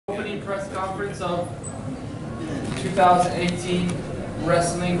press conference of 2018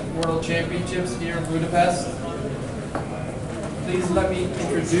 Wrestling World Championships here in Budapest. Please let me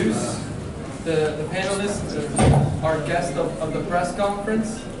introduce the panelists, our guest of the press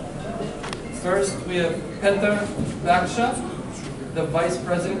conference. First, we have Peter Baksa, the Vice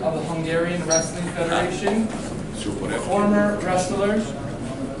President of the Hungarian Wrestling Federation, former wrestler,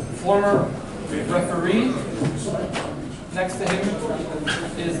 former referee. Next to him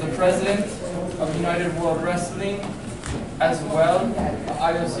is the President of United World Wrestling, as well,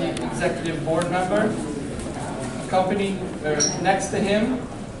 IOC Executive Board member. Next to him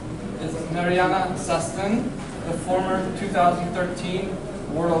is Mariana Sastan, the former 2013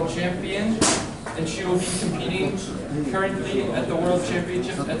 World Champion, and she will be competing currently at the World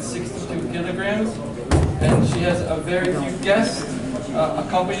Championships at 62 kilograms. And she has a very few guests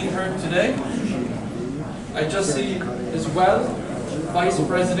accompanying her today. I just see as well Vice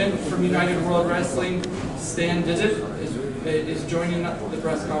President from United World Wrestling, Stan Didit, is joining the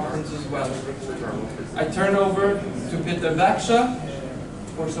press conference as well. I turn over to Peter Baksa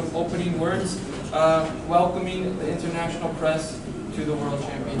for some opening words, welcoming the international press to the World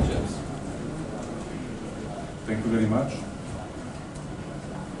Championships. Thank you very much.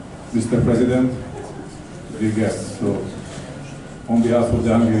 Mr. President, dear guests, so on behalf of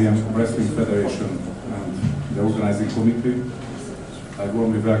the Hungarian Wrestling Federation and the organizing committee, I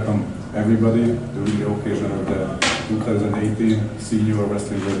warmly welcome everybody during the occasion of the 2018 Senior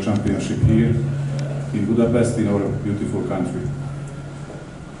Wrestling World Championship here in Budapest, in our beautiful country.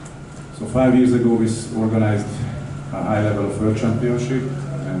 So 5 years ago we organized a high-level World Championship,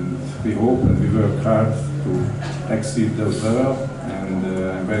 and we hope and we work hard to exceed those levels, and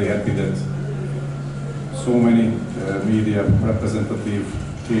I'm very happy that so many media representatives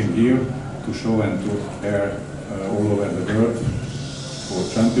came here to show and to air all over the world for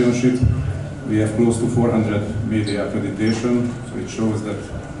championship. We have close to 400 media accreditation, so it shows that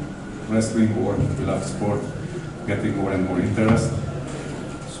wrestling or beloved sport getting more and more interest.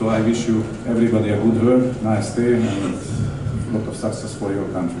 So I wish you everybody a good work, nice day, and a lot of success for your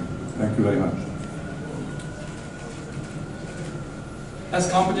country. Thank you very much. As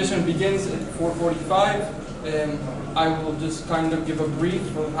competition begins at 4:45, I will just kind of give a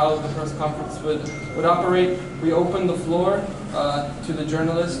brief of how the press conference would operate. We open the floor to the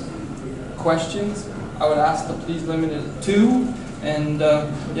journalist questions. I would ask to please limit it to 2, and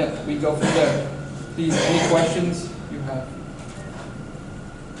yeah, we go from there. Please, any questions you have?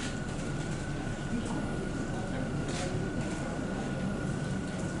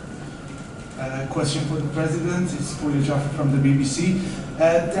 Question for the President. It's Julio Jaffe from the BBC.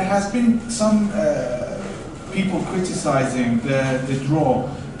 There has been some people criticizing the draw,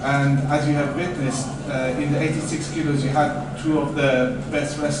 and as you have witnessed, in the 86 kilos you had 2 of the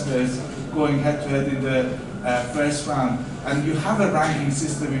best wrestlers going head-to-head in the first round, and you have a ranking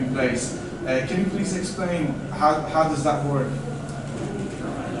system in place. Can you please explain how does that work?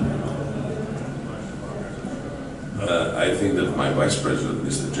 I think that my Vice President,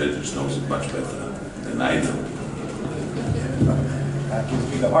 Mr. Judges, knows it much better than I do. That gives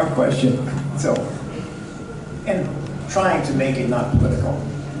me the hard question. So, and trying to make it not political.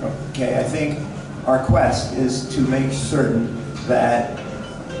 Okay, I think our quest is to make certain that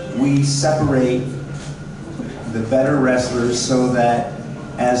we separate the better wrestlers so that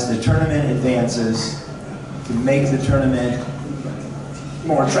as the tournament advances, to make the tournament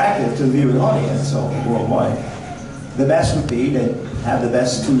more attractive to the viewing audience, so worldwide. The best would be to have the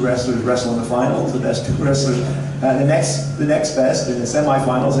best 2 wrestlers wrestle in the finals, the best 2 wrestlers, the next best in the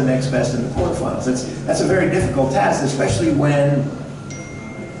semifinals, the next best in the quarterfinals. That's a very difficult task, especially when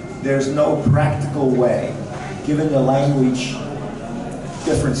there's no practical way, given the language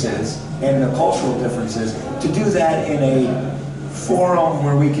differences and the cultural differences, to do that in a forum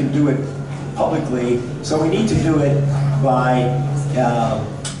where we can do it publicly. So we need to do it by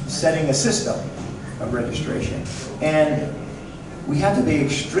setting a system of registration. And we have to be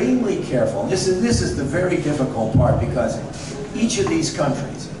extremely careful. This is the very difficult part, because each of these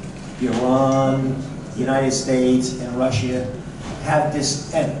countries, Iran, United States, and Russia, have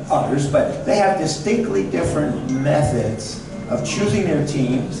this, and others, but they have distinctly different methods of choosing their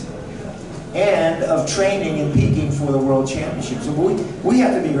teams and of training and peaking for the World Championships. So we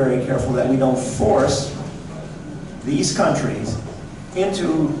have to be very careful that we don't force these countries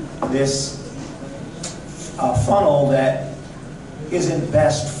into this funnel that isn't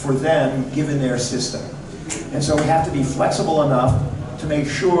best for them given their system. And so we have to be flexible enough to make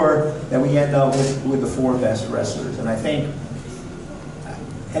sure that we end up with the 4 best wrestlers. And I think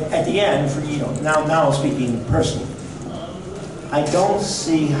at the end, for now speaking personally, I don't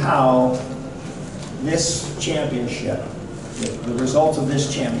see how this championship, the results of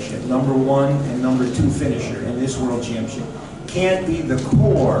this championship, number 1 and number 2 finisher in this world championship, can't be the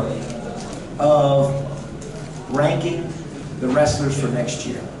core of ranking the wrestlers for next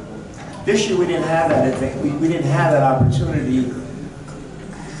year. This year we didn't have that we didn't have that opportunity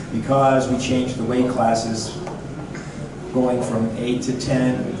because we changed the weight classes, going from 8 to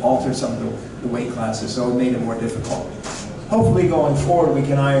 10, altered some of the weight classes, so it made it more difficult. Hopefully going forward we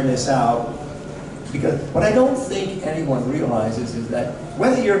can iron this out, because what I don't think anyone realizes is that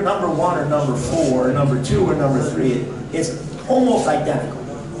whether you're number 1 or number 4 or number 2 or number 3, it's almost identical.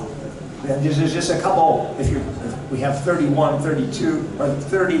 And there's just a couple, if we have 31, 32, or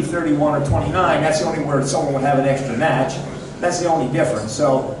 30, 31, or 29, that's the only where someone would have an extra match. That's the only difference.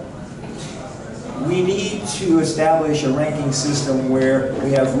 So we need to establish a ranking system where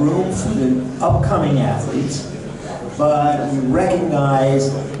we have room for the upcoming athletes, but we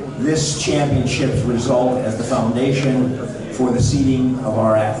recognize this championship's result as the foundation for the seeding of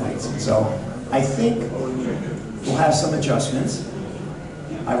our athletes. And so I think we'll have some adjustments.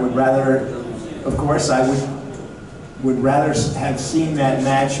 I would rather, of course, I would rather have seen that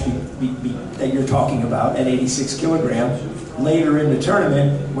match that you're talking about at 86 kilograms later in the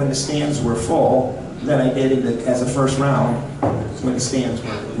tournament when the stands were full than I did as a first round when the stands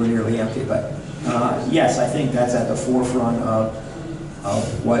were nearly empty. But yes, I think that's at the forefront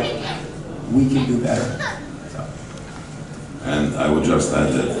of what we can do better. So. And I would just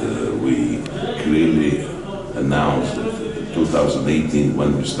add that we clearly announced that 2018,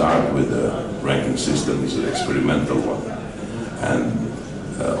 when we start with the ranking system, is an experimental one. And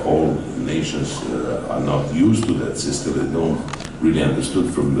all nations are not used to that system. They don't really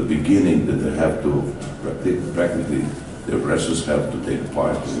understood from the beginning that they have to, practically, the wrestlers have to take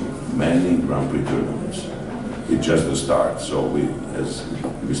part in many Grand Prix tournaments. It's just the start. So we, as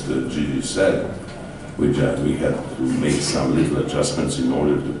Mr. Gigi said, we had to make some little adjustments in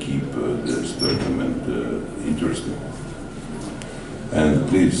order to keep this tournament interesting. And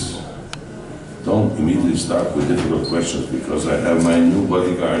please, don't immediately start with difficult questions, because I have my new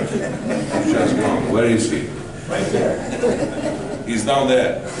bodyguard just gone. Where is he? Right there. He's down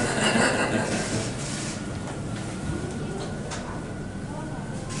there.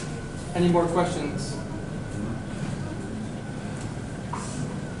 Any more questions?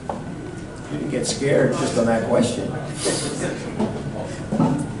 You didn't get scared just on that question.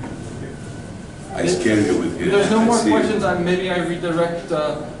 I scare you with If there's no more questions, maybe I redirect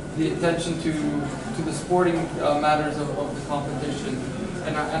the attention to the sporting matters of the competition.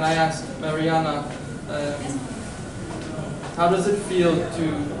 And I asked Mariana, how does it feel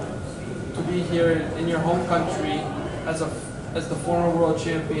to be here in your home country as the former world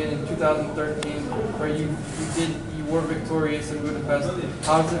champion in 2013, where you were victorious in Budapest?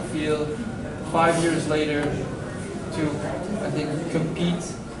 How does it feel 5 years later to, I think, compete,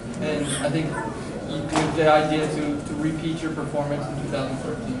 and I think with the idea to repeat your performance in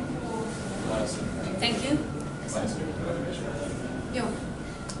 2013? Thank you. Jó,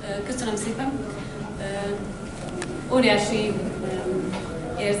 köszönöm szépen. Óriási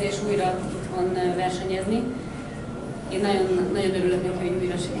érzés újra itthon versenyezni. Én nagyon örülök neki, hogy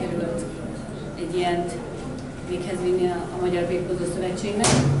újra sikerült egy ilyent véghez vinni a Magyar Birkózó Szövetségnek.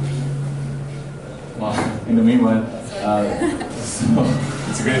 Well, in the meanwhile, so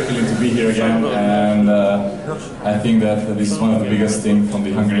it's a great feeling to be here again, and I think that this is one of the biggest things from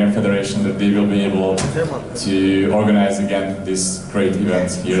the Hungarian Federation, that they will be able to organize again this great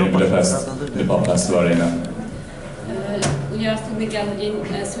event here in Budapest, the Paplászló Arena. Ugye azt tudni kell, hogy én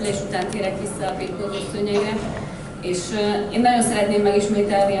szülés után térek vissza a birkózó szőnyegre, és én nagyon szeretném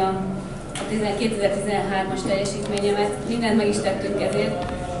megismételni a 2013-as teljesítményemet. Mindent meg is tettünk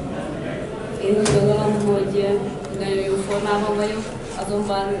ezért. Én úgy gondolom, hogy nagyon jó formában vagyok,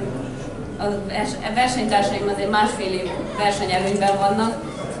 azonban a versenytársaim azért másfél év versenyelőnyben vannak,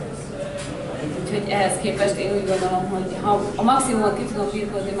 úgyhogy ehhez képest én úgy gondolom, hogy ha a maximumot ki tudom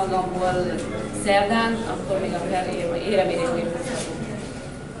birkózni magamból szerdán, akkor még akár éremérés birkózhatunk.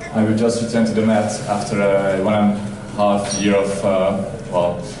 I will just return to the mat after 1.5 year of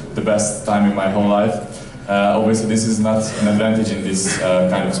well, the best time in my whole life. Obviously, this is not an advantage in this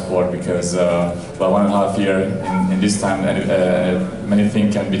kind of sport, because well, 1.5 year in this time, many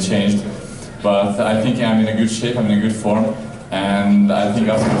things can be changed. But I think I'm in a good shape, I'm in a good form, and I think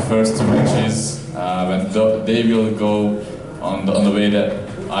after the first two matches, when they will go on the way that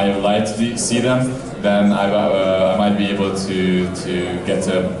I would like to see them, then I might be able to get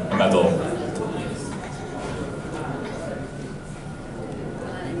a medal.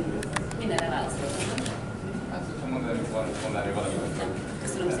 Mindenre válaszoltam. Mondani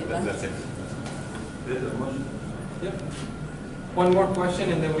That's it. Yep. One more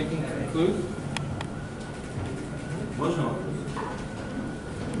question and then we can conclude.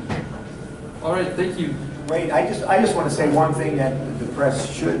 All right, thank you. Wait, I just want to say one thing that the press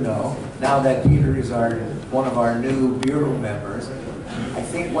should know, now that Peter is one of our new bureau members. I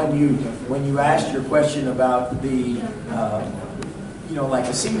think when you asked your question about the, like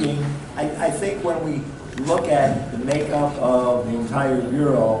a seating, I think when we look at the makeup of the entire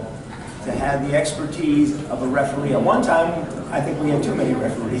bureau, to have the expertise of a referee. At one time, I think we had too many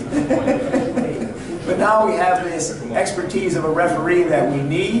referees. But now we have this expertise of a referee that we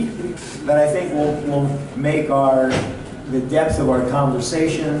need, that I think will make the depth of our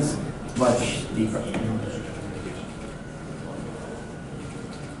conversations much deeper.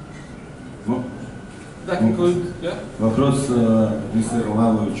 That concludes, yeah? Вопрос мистер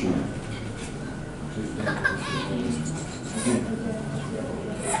Лавовичу.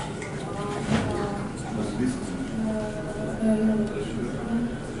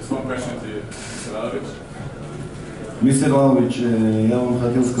 Just one question to Mr. Lalovic. Мистер Лавович, я вам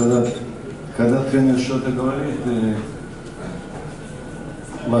хотел сказать, когда тренер что-то говорит,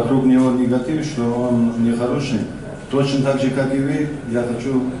 вокруг него негатив, что он нехороший, точно так же, как и вы,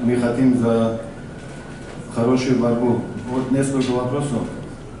 мы хотим за хорошую борьбу. Вот несколько вопросов.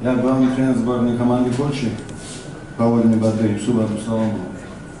 Я главный тренер сборной команды Польши по вольной борьбе в субботу в Соломбу.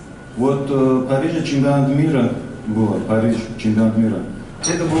 Вот в Париже чемпионат мира было, Париж чемпионат мира.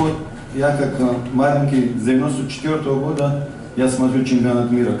 Это было, я как маленький, с 94-го года я смотрю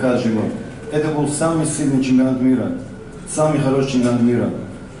чемпионат мира каждый год. Это был самый сильный чемпионат мира, самый хороший чемпионат мира.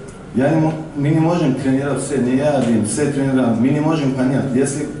 Мы не можем тренировать все, не я один, все тренера, мы не можем понять,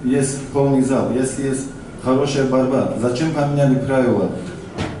 если есть полный зал, если есть хорошая борьба, зачем поменяли правила?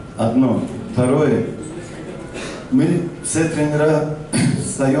 Одно. Второе, мы все тренера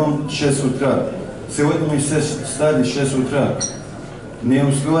встаем в 6 утра. Сегодня мы все встали в 6 утра. Не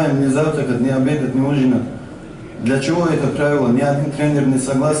успеваем ни завтракать, ни обедать, ни ужинать. Для чего это правило? Ни один тренер не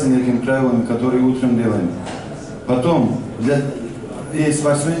согласен с этими правилами, которые утром делаем. Потом, и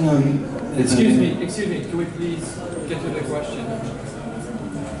спортсмены... Excuse me, can we please get to the question?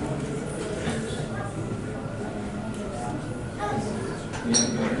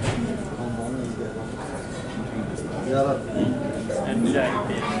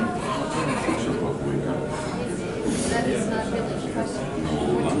 That is not really a question.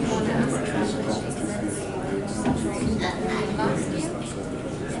 What do you want to ask the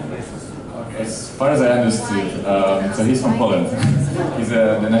As far as I understood, so he's from Poland. He's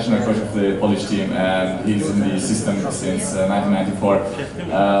the national coach of the Polish team, and he's in the system since 1994.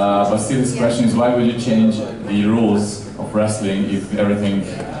 But still, his question is, why would you change the rules of wrestling if everything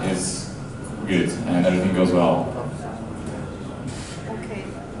is good and everything goes well?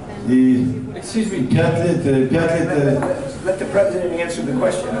 И Excuse me. 5 лет... Let the president answer the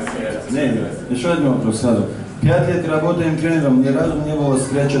question. Не, еще один вопрос сразу. 5 лет работаем тренером, ни разу не было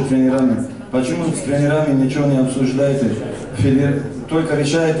встречи с тренерами. Почему с тренерами ничего не обсуждаете? Только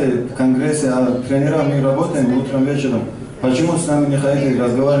решаете в Конгрессе, а тренерами мы работаем утром, вечером. Почему с нами не хотите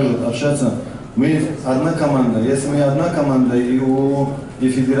разговаривать, общаться? Мы одна команда. Если мы одна команда, и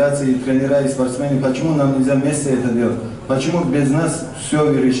федерации, и тренера, и спортсмены, почему нам нельзя вместе это делать? Почему без нас все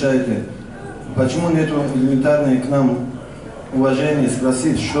вы решаете? Почему нету элементарной к нам уважения,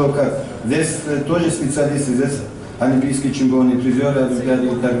 спросить, что, как? Здесь тоже специалисты, здесь олимпийские чемпионы, призеры Олимпиады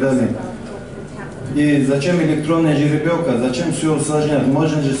и так далее. И зачем электронная жеребьевка, зачем все усложнять?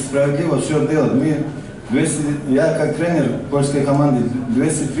 Можно же справедливо все делать. Я как тренер польской команды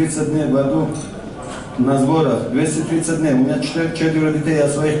 230 дней в году на сборах, 230 дней. У меня 4 детей, я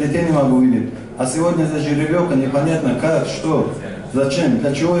своих детей не могу видеть. А сегодня за жеребьевка непонятно как, что, зачем,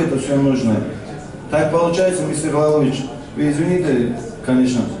 для чего это все нужно. Так получается, мистер Лалович, вы извините,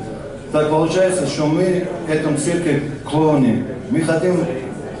 конечно, так получается, что мы в этом цирке клоуны. Мы не хотим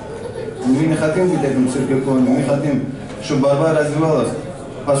быть в этом цирке клоуны, мы хотим, чтобы борьба развивалась.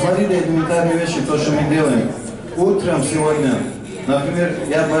 Посмотрите элементарные вещи, то, что мы делаем. Утром сегодня, например,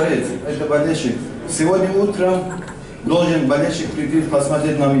 я борец, это болельщик. Сегодня утром должен болельщик прийти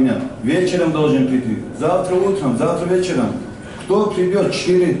посмотреть на меня. Вечером должен прийти. Завтра утром, завтра вечером. Кто придет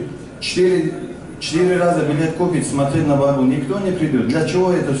 4 раза билет купить, смотреть на борьбу? Никто не придет. Для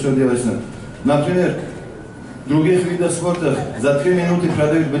чего это все делается? Например, в других видах спорта за 3 минуты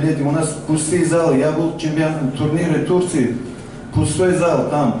продают билеты. У нас пустые залы. Я был чемпион турнира Турции. Пустой зал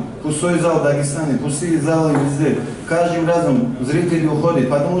там, пустой зал в Дагестане, пустые залы везде. Каждым разом зрители уходят,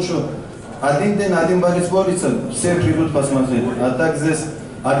 потому что один день один борец борется, все придут посмотреть. А так здесь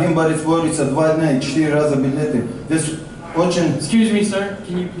один борец борется 2 дня и 4 раза билеты. Здесь очень... Excuse me, sir.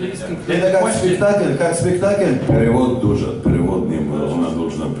 Can you please conclude Это the как question? спектакль, как спектакль. Перевод она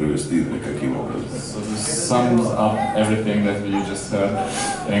должна привести каким образом. So this sums up everything that we just heard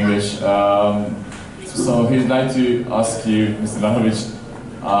in English. So he'd like to ask you, Mr. Lanovic,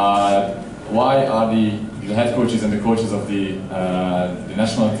 why are the head coaches and the coaches of the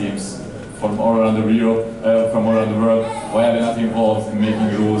national teams from all around the world, why are they not involved in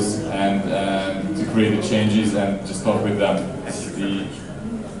making rules and to create the changes and just talk with them?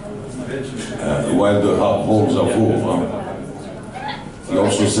 While the holes are full, huh? He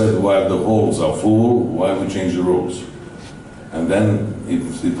also said while the holes are full, why we change the rules? And then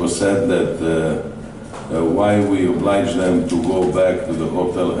it was said that why we oblige them to go back to the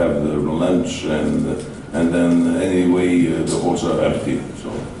hotel, have their lunch, and then anyway the halls are empty. So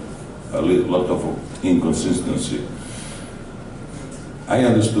a lot of inconsistency. I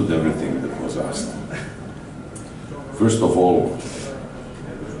understood everything that was asked. First of all,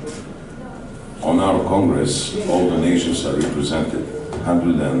 on our Congress, all the nations are represented.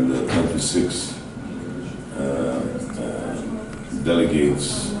 126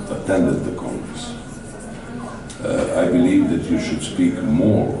 delegates attended the Congress. I believe that you should speak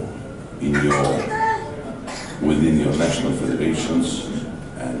more within your national federations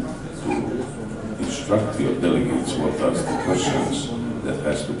and to instruct your delegates what are the questions that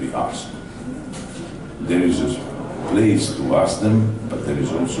has to be asked. There is a place to ask them, but there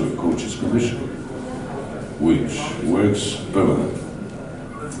is also a coaches commission, which works permanently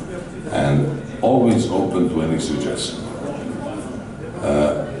and always open to any suggestion.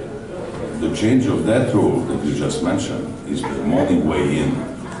 The change of that rule that you just mentioned is the morning weigh-in.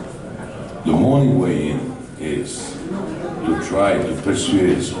 The morning weigh-in is to try to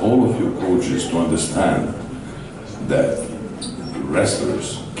persuade all of your coaches to understand that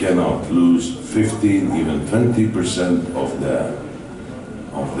wrestlers cannot lose 15, even 20% of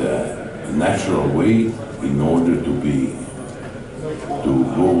the natural weight in order to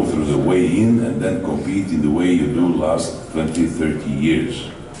go through the weigh-in and then compete in the way you do last 20, 30 years.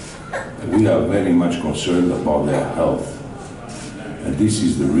 We are very much concerned about their health. And this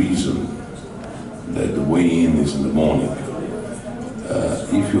is the reason that the weigh-in is in the morning.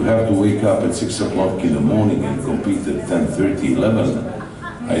 If you have to wake up at 6 o'clock in the morning and compete at 10:30,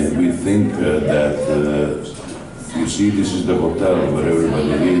 11, we think that, you see, this is the hotel where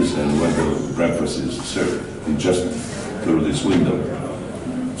everybody is and where the breakfast is served. It's just through this window.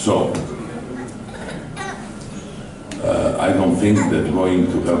 So, I don't think that going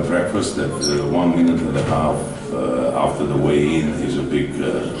to have breakfast at 1 minute and a half after the weigh-in is a big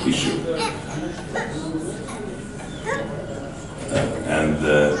issue.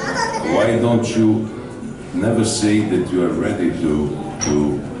 Why don't you never say that you are ready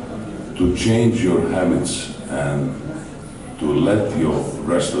to change your habits and to let your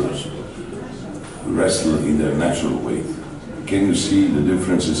wrestlers wrestle in their natural weight? Can you see the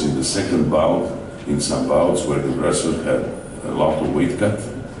differences in the second bout, in some bouts where the wrestler had a lot of weight cut?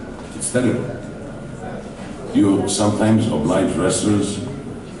 It's terrible. You sometimes oblige wrestlers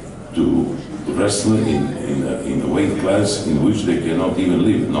to wrestle in a weight class in which they cannot even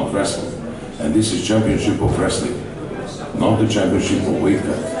live, not wrestle. And this is championship of wrestling, not the championship of weight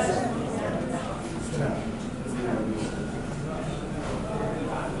cut.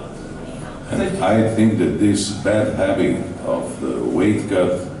 And I think that this bad habit of the weight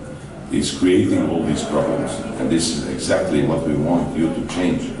cut is creating all these problems. And this is exactly what we want you to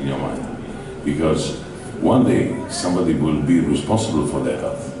change in your mind. Because one day somebody will be responsible for their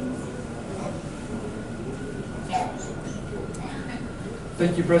health.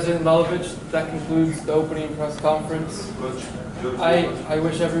 Thank you, President Lalovic. That concludes the opening press conference. I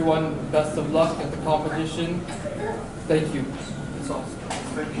wish everyone best of luck at the competition. Thank you. That's all.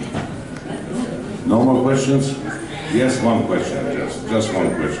 Thank you. No more questions? Yes, one question, just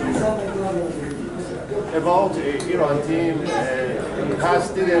one question. About Iran team,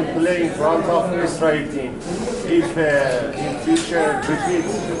 past didn't play in front of Israel team. If in future repeat,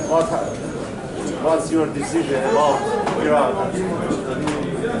 what's your decision about Iran?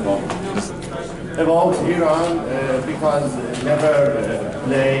 About Iran, because never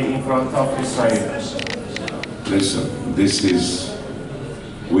play in front of Israel. Listen,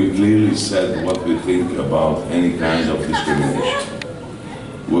 we clearly said what we think about any kind of discrimination.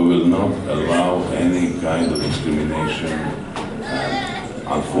 We will not allow any kind of discrimination. And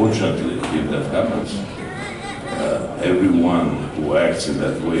unfortunately, if that happens, everyone who acts in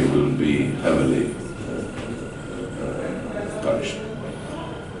that way will be heavily punished.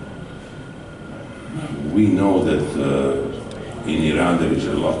 We know that in Iran there is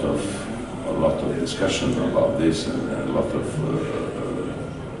a lot of a lot of discussion about this and a lot of,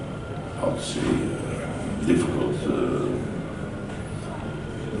 how to say, difficult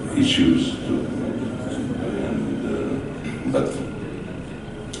issues. But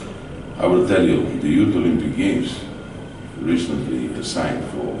I will tell you, the Youth Olympic Games recently assigned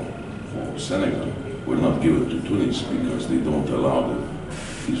for Senegal were not given to Tunis because they don't allow the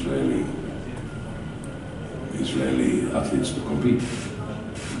Israeli athletes to compete.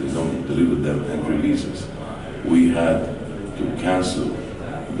 They don't deliver them entry visas. We had to cancel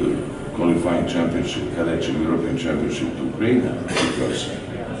the qualifying championship, Cadet European Championship to Ukraine because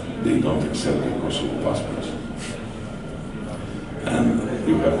they don't accept the Kosovo passports. And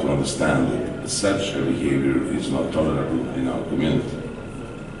you have to understand that such a behavior is not tolerable in our community.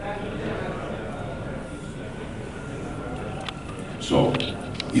 So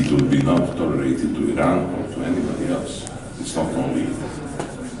it will be not tolerated to Iran or to anybody else. It's not only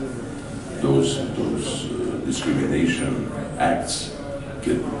those discrimination acts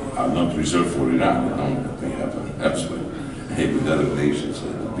that are not reserved for Iran. They happen elsewhere with other nations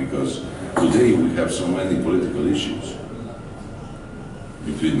because today we have so many political issues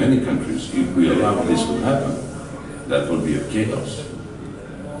between many countries. If we allow this to happen, that will be a chaos.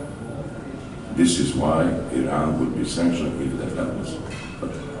 This is why Iran will be sanctioned if that happens.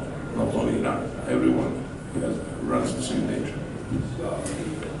 But not only Iran, everyone runs the same danger.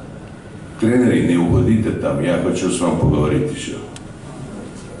 Treneri, ne uhodite tam, ja hoću s vam pogovoriti še.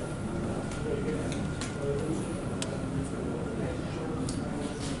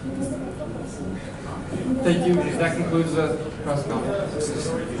 Thank you. That concludes the press conference.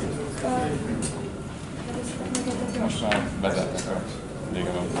 Most már vezetnek a liga.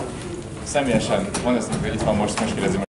 Személyesen, van ezt, itt van most kérdezi.